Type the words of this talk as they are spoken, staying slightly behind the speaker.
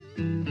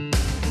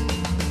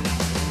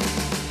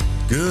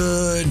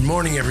Good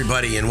morning,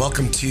 everybody, and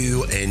welcome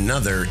to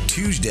another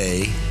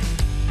Tuesday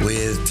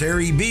with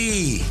Terry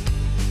B.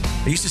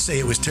 I used to say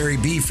it was Terry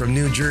B from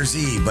New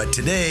Jersey, but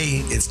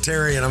today it's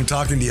Terry, and I'm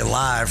talking to you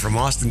live from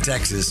Austin,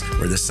 Texas,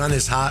 where the sun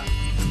is hot,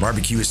 the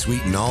barbecue is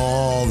sweet, and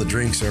all the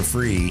drinks are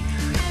free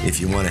if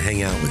you want to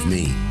hang out with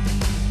me.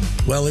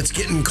 Well, it's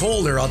getting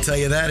colder, I'll tell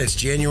you that. It's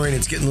January and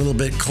it's getting a little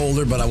bit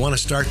colder, but I want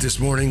to start this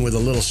morning with a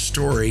little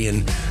story,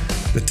 and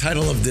the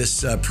title of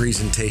this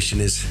presentation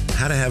is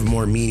How to Have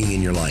More Meaning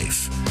in Your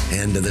Life.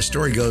 And the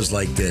story goes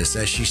like this.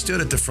 As she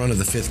stood at the front of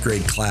the fifth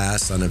grade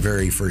class on the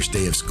very first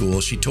day of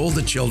school, she told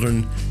the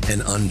children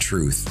an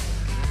untruth.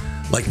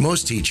 Like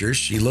most teachers,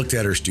 she looked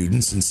at her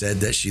students and said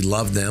that she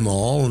loved them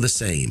all the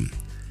same.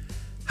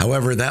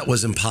 However, that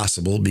was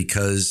impossible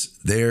because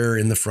there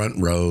in the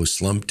front row,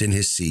 slumped in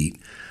his seat,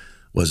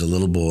 was a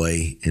little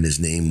boy, and his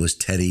name was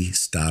Teddy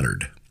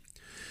Stoddard.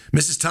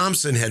 Mrs.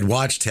 Thompson had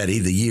watched Teddy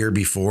the year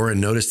before and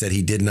noticed that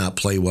he did not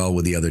play well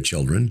with the other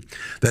children,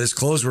 that his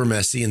clothes were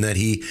messy, and that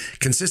he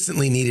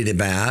consistently needed a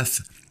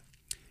bath.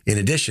 In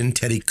addition,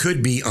 Teddy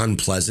could be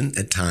unpleasant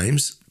at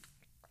times.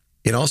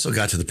 It also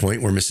got to the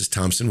point where Mrs.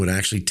 Thompson would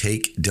actually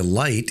take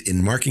delight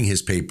in marking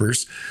his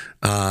papers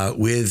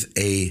with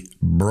a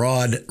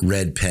broad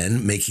red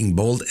pen, making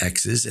bold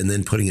X's, and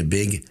then putting a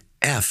big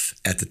F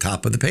at the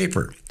top of the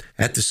paper.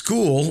 At the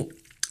school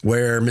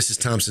where Mrs.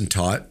 Thompson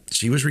taught,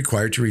 she was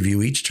required to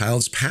review each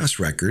child's past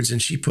records, and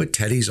she put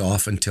Teddy's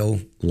off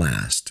until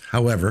last.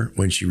 However,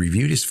 when she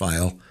reviewed his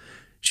file,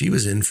 she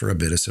was in for a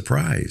bit of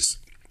surprise.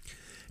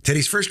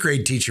 Teddy's first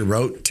grade teacher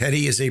wrote,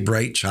 "Teddy is a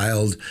bright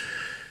child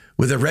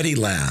with a ready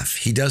laugh.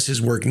 He does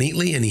his work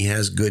neatly and he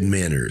has good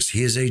manners.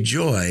 He is a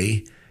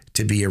joy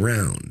to be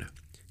around."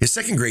 His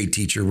second grade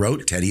teacher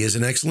wrote, "Teddy is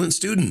an excellent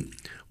student,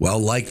 well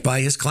liked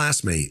by his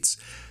classmates,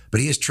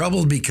 but he is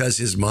troubled because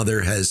his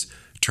mother has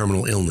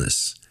terminal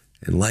illness,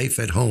 and life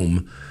at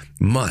home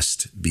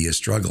must be a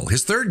struggle."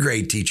 His third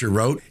grade teacher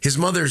wrote, "His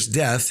mother's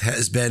death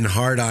has been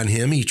hard on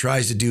him. He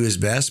tries to do his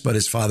best, but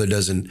his father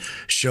doesn't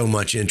show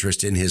much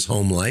interest in his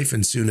home life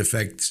and soon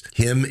affects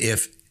him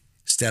if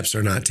steps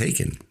are not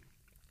taken."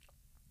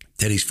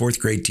 Teddy's fourth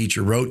grade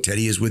teacher wrote,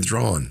 "Teddy is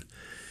withdrawn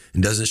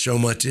and doesn't show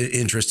much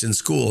interest in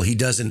school. He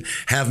doesn't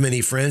have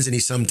many friends and he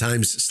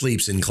sometimes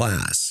sleeps in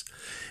class."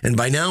 And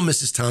by now,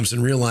 Mrs.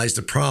 Thompson realized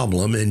the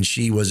problem, and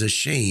she was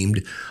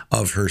ashamed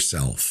of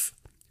herself.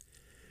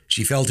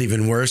 She felt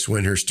even worse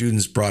when her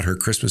students brought her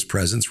Christmas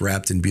presents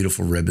wrapped in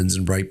beautiful ribbons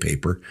and bright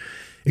paper.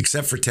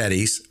 Except for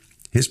Teddy's,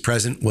 his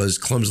present was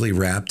clumsily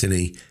wrapped in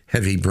a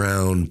heavy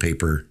brown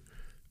paper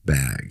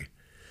bag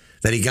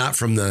that he got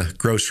from the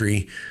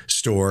grocery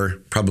store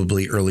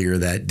probably earlier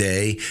that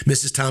day.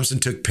 Mrs. Thompson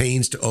took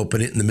pains to open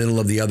it in the middle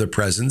of the other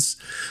presents.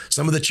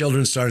 Some of the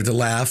children started to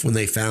laugh when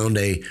they found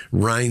a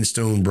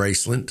rhinestone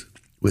bracelet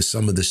with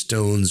some of the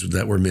stones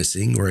that were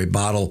missing, or a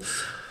bottle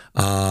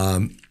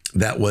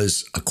that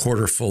was a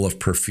quarter full of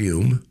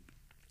perfume.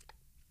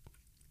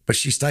 But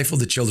she stifled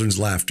the children's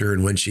laughter,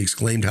 and when she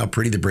exclaimed how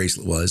pretty the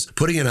bracelet was,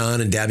 putting it on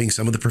and dabbing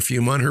some of the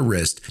perfume on her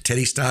wrist,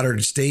 Teddy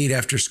Stoddard stayed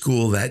after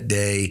school that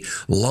day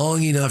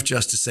long enough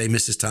just to say,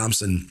 "Mrs.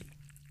 Thompson,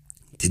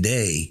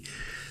 today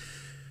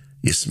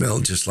you smell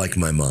just like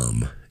my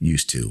mom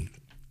used to."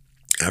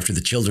 After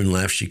the children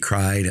left, she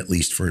cried at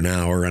least for an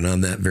hour, and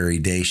on that very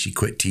day, she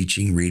quit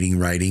teaching reading,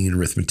 writing, and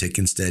arithmetic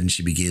instead, and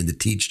she began to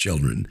teach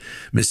children.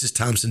 Mrs.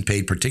 Thompson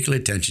paid particular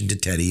attention to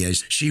Teddy.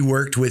 As she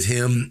worked with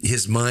him,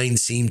 his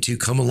mind seemed to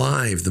come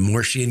alive. The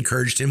more she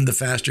encouraged him, the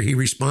faster he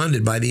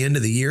responded. By the end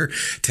of the year,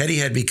 Teddy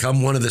had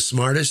become one of the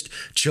smartest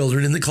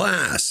children in the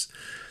class.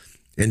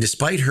 And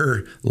despite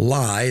her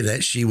lie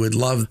that she would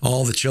love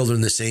all the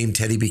children the same,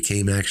 Teddy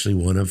became actually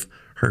one of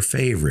her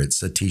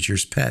favorites, a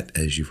teacher's pet,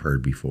 as you've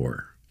heard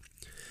before.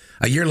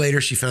 A year later,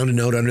 she found a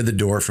note under the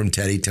door from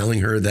Teddy telling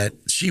her that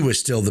she was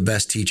still the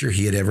best teacher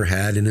he had ever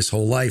had in his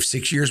whole life.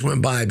 6 years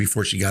went by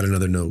before she got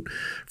another note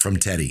from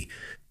Teddy.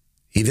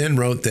 He then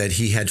wrote that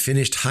he had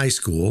finished high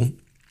school.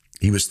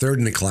 He was third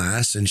in the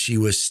class, and she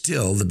was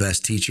still the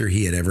best teacher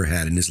he had ever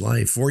had in his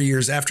life. 4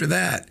 years after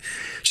that,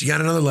 she got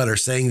another letter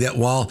saying that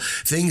while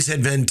things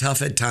had been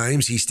tough at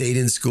times, he stayed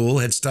in school,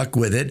 had stuck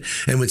with it,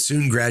 and would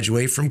soon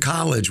graduate from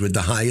college with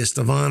the highest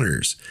of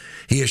honors.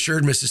 He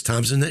assured Mrs.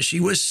 Thompson that she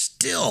was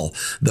still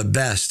the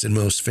best and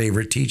most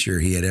favorite teacher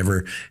he had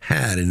ever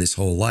had in his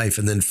whole life.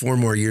 And then 4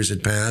 more years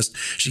had passed.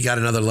 She got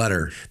another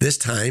letter. This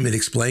time it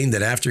explained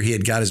that after he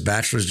had got his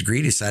bachelor's degree,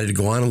 he decided to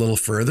go on a little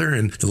further.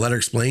 And the letter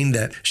explained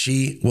that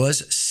she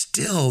was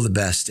still the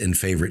best and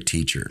favorite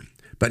teacher.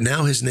 But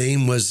now his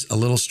name was a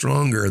little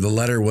stronger. The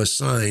letter was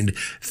signed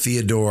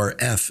Theodore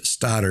F.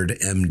 Stoddard,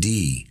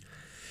 M.D.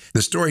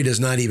 The story does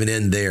not even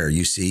end there,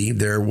 you see.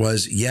 There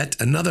was yet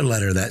another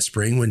letter that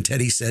spring when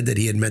Teddy said that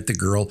he had met the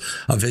girl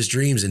of his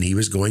dreams and he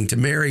was going to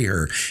marry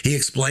her. He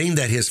explained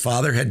that his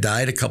father had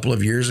died a couple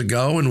of years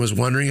ago and was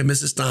wondering if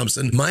Mrs.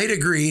 Thompson might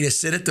agree to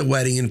sit at the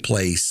wedding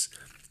place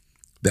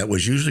that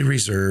was usually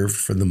reserved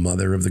for the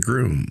mother of the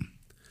groom.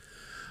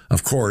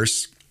 Of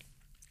course,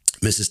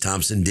 Mrs.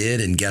 Thompson did,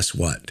 and guess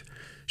what?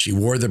 She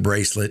wore the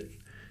bracelet.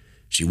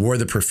 She wore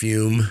the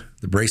perfume.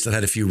 The bracelet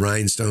had a few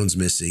rhinestones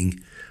missing.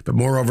 But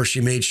moreover,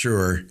 she made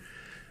sure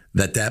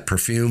that that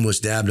perfume was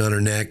dabbed on her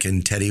neck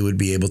and Teddy would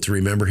be able to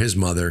remember his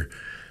mother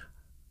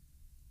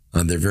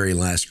on their very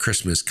last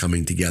Christmas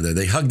coming together.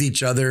 They hugged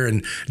each other,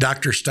 and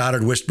Dr.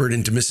 Stoddard whispered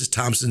into Mrs.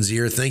 Thompson's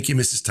ear, "Thank you,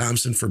 Mrs.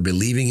 Thompson, for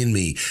believing in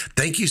me.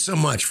 Thank you so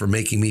much for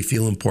making me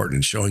feel important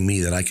and showing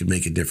me that I could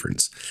make a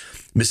difference."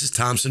 Mrs.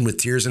 Thompson, with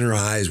tears in her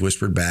eyes,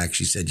 whispered back,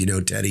 she said, "You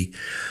know, Teddy,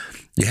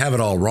 you have it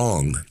all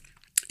wrong.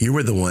 You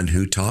were the one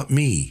who taught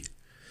me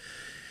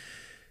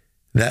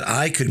that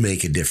I could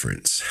make a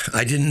difference.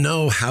 I didn't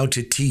know how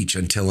to teach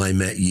until I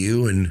met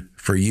you, and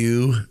for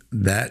you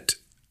that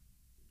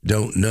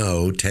don't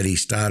know, Teddy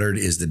Stoddard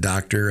is the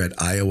doctor at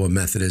Iowa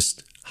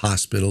Methodist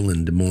Hospital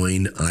in Des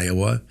Moines,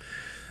 Iowa.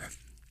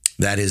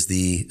 That is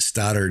the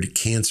Stoddard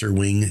Cancer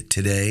Wing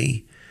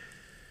today.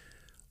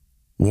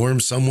 Warm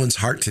someone's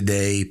heart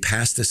today.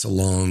 Pass this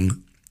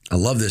along. I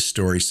love this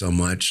story so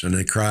much, and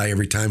I cry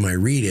every time I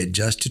read it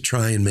just to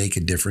try and make a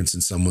difference in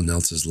someone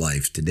else's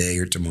life today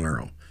or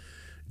tomorrow.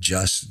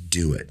 Just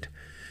do it."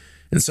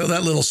 And so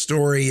that little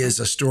story is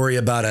a story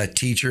about a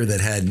teacher that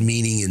had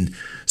meaning in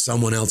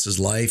someone else's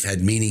life,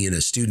 had meaning in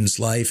a student's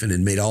life, and it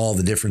made all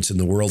the difference in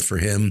the world for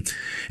him.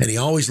 And he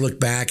always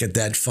looked back at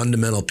that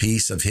fundamental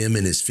piece of him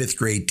and his fifth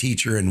grade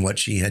teacher and what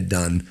she had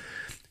done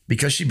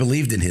because she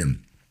believed in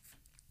him.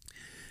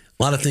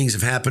 A lot of things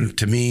have happened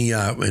to me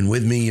and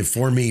with me and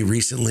for me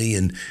recently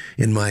in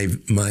my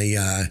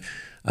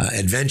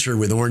adventure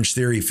with Orange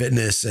Theory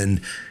Fitness.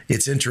 And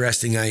it's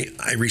interesting. I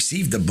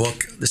received the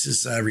book.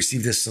 I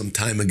received this some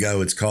time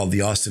ago. It's called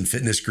The Austin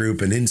Fitness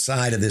Group. And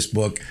inside of this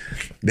book,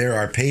 there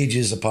are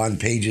pages upon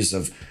pages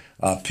of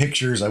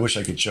pictures. I wish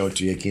I could show it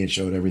to you. I can't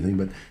show it everything,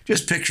 but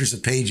just pictures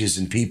of pages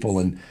and people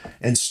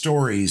and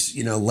stories,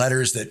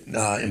 letters that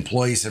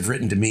employees have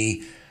written to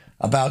me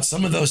about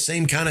some of those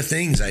same kind of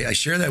things. I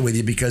share that with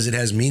you because it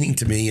has meaning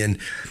to me. And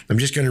I'm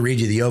just going to read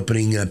you the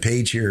opening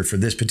page here for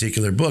this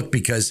particular book,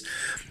 because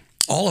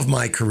all of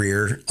my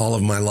career, all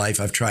of my life,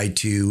 I've tried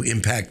to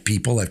impact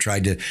people. I've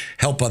tried to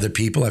help other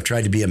people. I've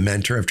tried to be a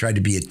mentor. I've tried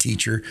to be a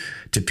teacher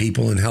to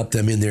people and help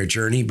them in their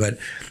journey. But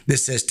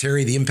this says,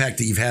 "Terry, the impact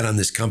that you've had on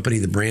this company,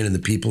 the brand, and the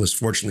people is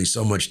fortunately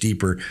so much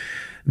deeper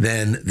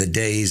than the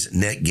day's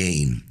net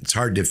gain. It's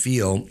hard to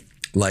feel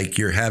like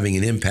you're having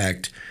an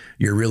impact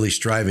you're really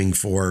striving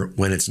for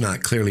when it's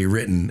not clearly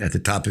written at the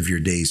top of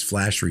your day's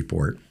flash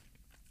report.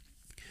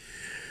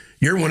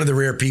 You're one of the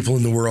rare people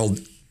in the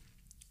world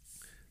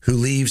who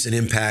leaves an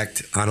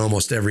impact on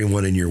almost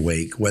everyone in your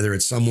wake, whether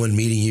it's someone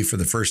meeting you for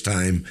the first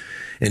time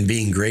and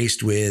being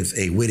graced with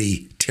a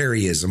witty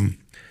Terryism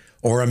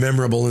or a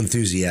memorable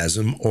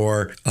enthusiasm,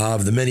 or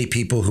of the many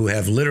people who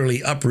have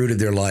literally uprooted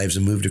their lives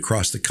and moved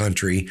across the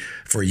country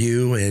for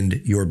you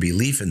and your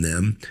belief in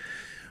them.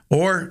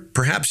 Or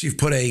perhaps you've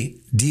put a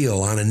deal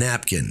on a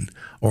napkin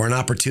or an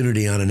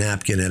opportunity on a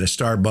napkin at a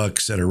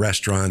Starbucks, at a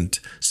restaurant,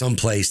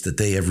 someplace that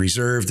they have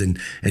reserved and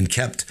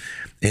kept,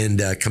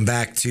 and come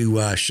back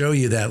to show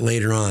you that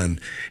later on.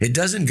 It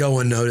doesn't go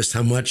unnoticed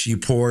how much you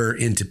pour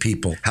into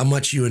people, how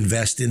much you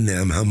invest in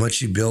them, how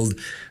much you build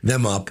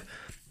them up,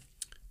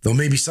 though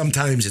maybe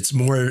sometimes it's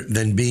more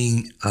than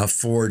being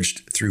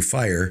forged through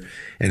fire,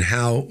 and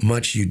how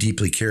much you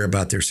deeply care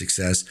about their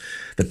success.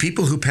 The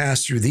people who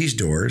pass through these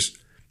doors,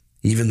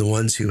 even the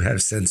ones who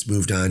have since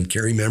moved on,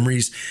 carry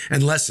memories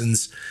and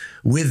lessons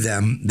with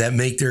them that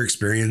make their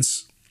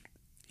experience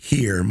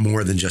here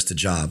more than just a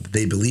job.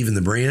 They believe in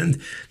the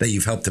brand that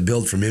you've helped to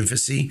build from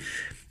infancy,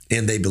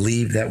 and they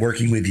believe that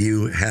working with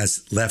you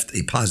has left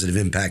a positive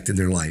impact in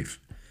their life.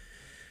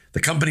 The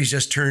company's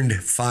just turned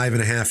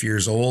 5.5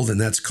 years old,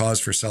 and that's cause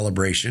for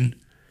celebration.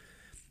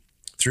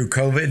 Through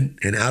COVID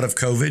and out of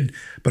COVID,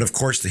 but of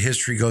course the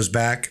history goes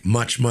back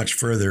much, much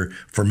further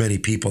for many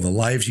people. The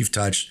lives you've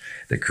touched,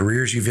 the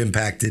careers you've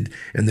impacted,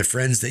 and the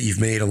friends that you've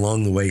made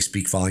along the way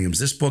speak volumes.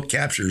 This book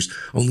captures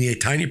only a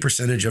tiny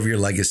percentage of your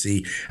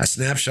legacy, a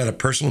snapshot of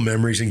personal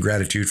memories and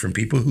gratitude from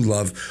people who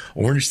love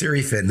Orange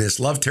Theory Fitness,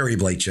 love Terry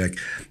Blachek,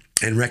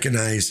 and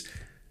recognize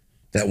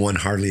that one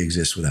hardly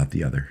exists without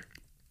the other.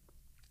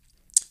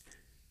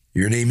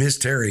 Your name is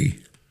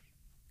Terry,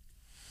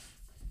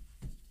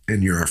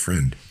 and you're our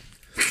friend.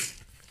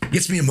 It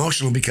gets me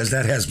emotional because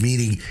that has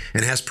meaning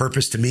and has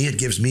purpose to me. It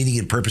gives meaning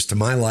and purpose to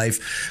my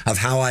life of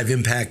how I've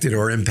impacted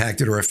or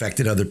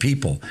affected other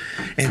people.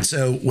 And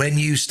so when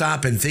you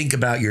stop and think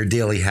about your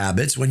daily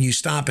habits, when you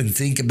stop and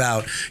think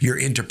about your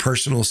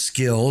interpersonal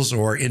skills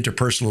or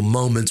interpersonal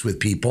moments with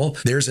people,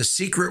 there's a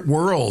secret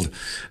world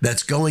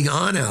that's going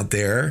on out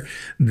there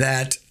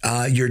that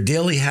your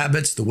daily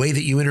habits, the way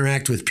that you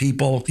interact with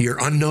people, your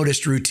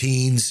unnoticed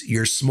routines,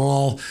 your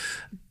small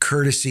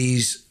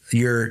courtesies,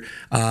 your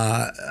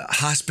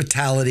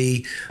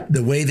hospitality,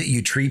 the way that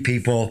you treat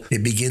people,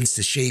 it begins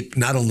to shape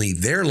not only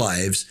their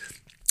lives,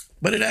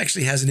 but it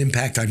actually has an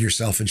impact on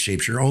yourself and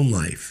shapes your own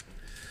life.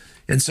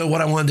 And so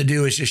what I wanted to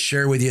do is just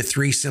share with you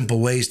 3 simple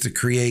ways to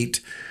create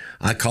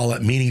I call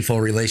it meaningful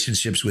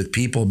relationships with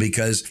people,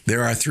 because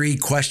there are 3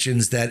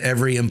 questions that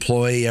every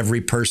employee,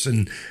 every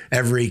person,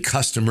 every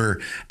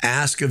customer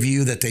ask of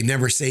you that they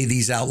never say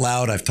these out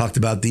loud. I've talked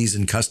about these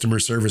in customer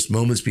service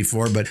moments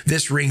before, but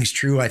this rings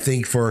true, I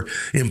think, for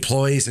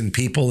employees and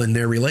people in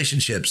their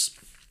relationships.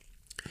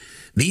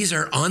 These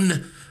are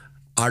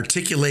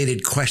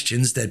unarticulated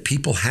questions that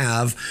people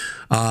have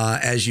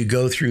as you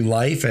go through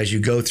life, as you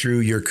go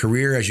through your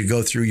career, as you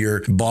go through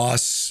your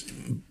boss,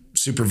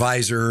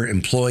 supervisor,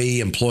 employee,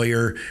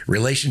 employer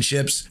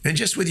relationships, and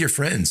just with your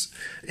friends.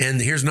 And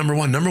here's number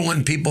one. Number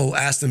one people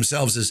ask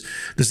themselves is,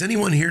 does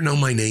anyone here know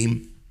my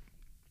name?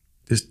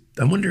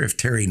 I wonder if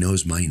Terry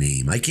knows my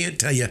name. I can't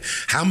tell you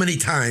how many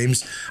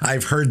times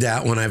I've heard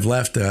that when I've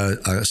left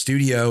a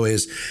studio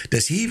is,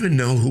 does he even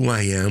know who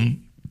I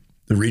am?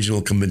 The regional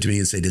will come into me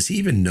and say, does he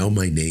even know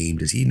my name?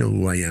 Does he know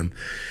who I am?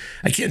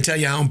 I can't tell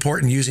you how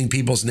important using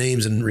people's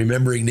names and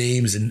remembering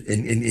names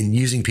and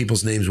using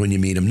people's names when you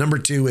meet them. Number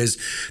 2 is,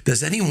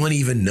 does anyone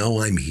even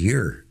know I'm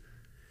here?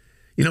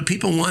 You know,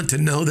 people want to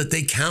know that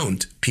they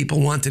count.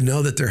 People want to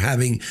know that they're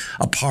having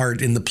a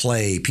part in the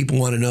play. People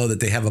want to know that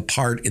they have a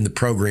part in the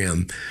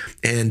program.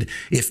 And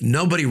if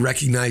nobody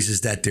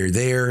recognizes that they're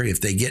there,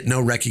 if they get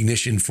no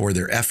recognition for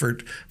their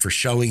effort, for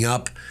showing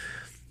up,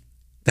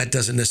 that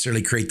doesn't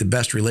necessarily create the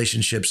best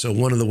relationship. So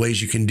one of the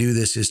ways you can do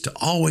this is to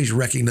always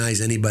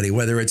recognize anybody,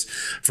 whether it's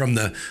from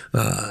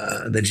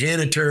the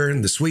janitor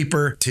and the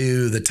sweeper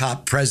to the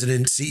top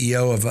president,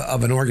 CEO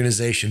of an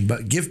organization,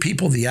 but give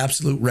people the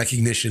absolute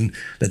recognition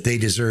that they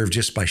deserve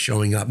just by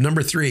showing up.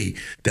 Number 3,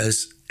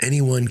 does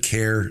anyone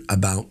care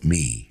about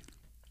me?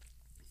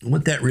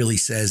 What that really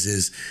says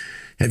is,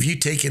 have you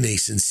taken a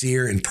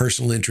sincere and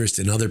personal interest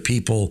in other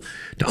people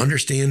to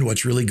understand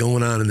what's really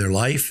going on in their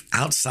life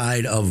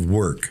outside of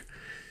work?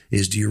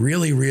 Do you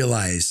really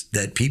realize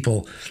that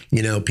people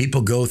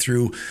go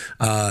through,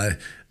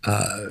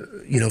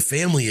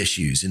 family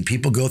issues, and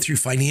people go through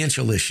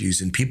financial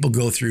issues, and people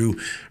go through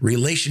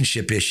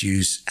relationship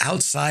issues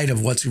outside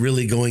of what's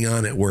really going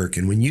on at work.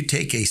 And when you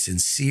take a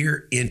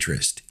sincere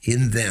interest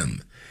in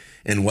them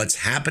and what's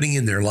happening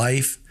in their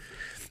life,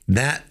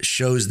 that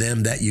shows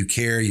them that you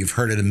care. You've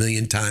heard it a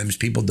million times.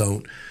 People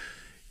don't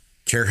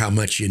care how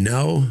much you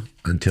know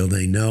until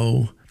they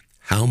know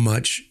how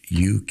much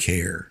you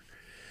care.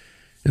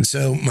 And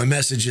so my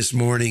message this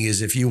morning is,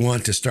 if you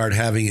want to start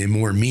having a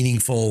more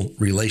meaningful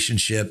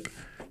relationship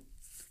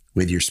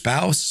with your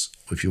spouse,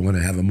 if you want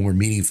to have a more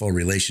meaningful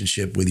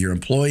relationship with your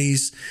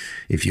employees,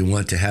 if you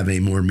want to have a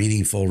more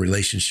meaningful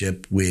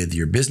relationship with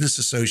your business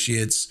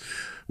associates,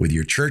 with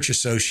your church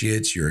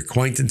associates, your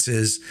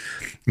acquaintances,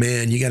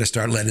 man, you got to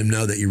start letting them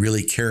know that you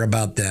really care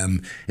about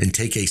them and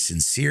take a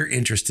sincere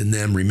interest in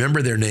them.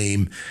 Remember their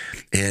name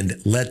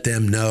and let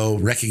them know,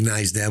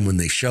 recognize them when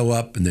they show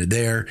up and they're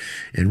there,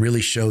 and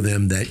really show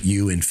them that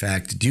you, in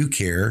fact, do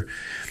care.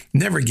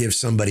 Never give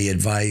somebody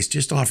advice.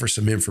 Just offer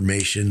some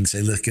information.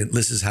 Say, look,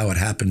 this is how it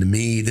happened to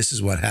me. This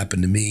is what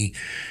happened to me.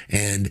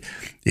 And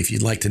if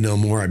you'd like to know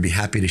more, I'd be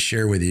happy to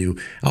share with you.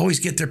 Always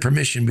get their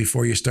permission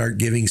before you start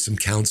giving some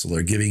counsel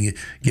or giving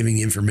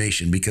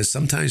information, because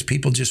sometimes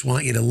people just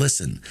want you to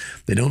listen.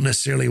 They don't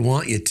necessarily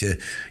want you to,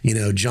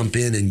 jump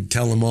in and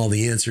tell them all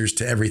the answers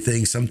to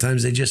everything.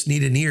 Sometimes they just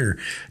need an ear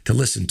to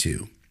listen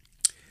to.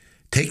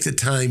 Take the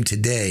time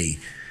today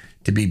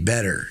to be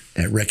better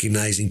at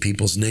recognizing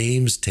people's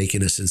names,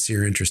 taking a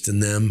sincere interest in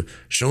them,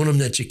 showing them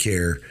that you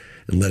care,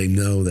 and letting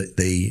them know that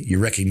you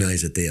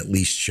recognize that they at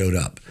least showed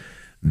up.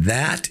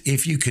 That,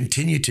 if you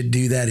continue to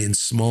do that in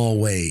small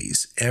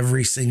ways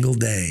every single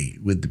day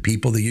with the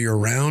people that you're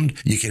around,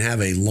 you can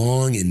have a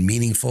long and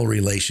meaningful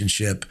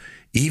relationship,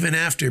 even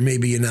after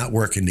maybe you're not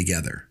working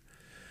together.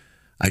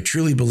 I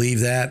truly believe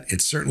that.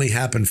 It certainly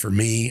happened for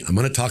me. I'm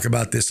going to talk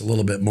about this a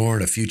little bit more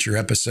in a future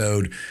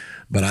episode,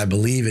 but I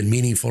believe in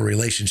meaningful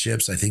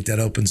relationships. I think that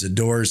opens the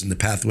doors and the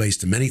pathways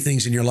to many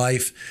things in your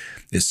life.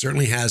 It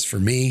certainly has for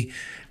me.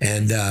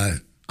 And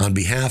on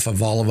behalf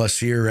of all of us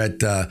here at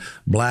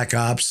Black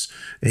Ops,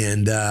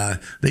 and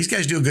these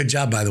guys do a good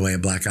job, by the way,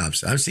 at Black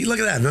Ops. See, look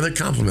at that, another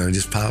compliment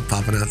just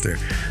popping out there.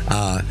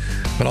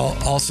 But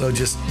also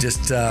just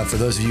for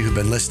those of you who've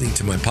been listening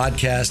to my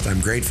podcast,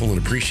 I'm grateful and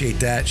appreciate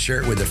that.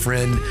 Share it with a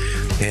friend,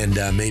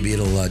 and maybe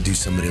it'll do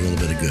somebody a little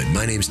bit of good.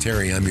 My name's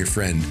Terry. I'm your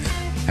friend.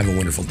 Have a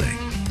wonderful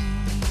day.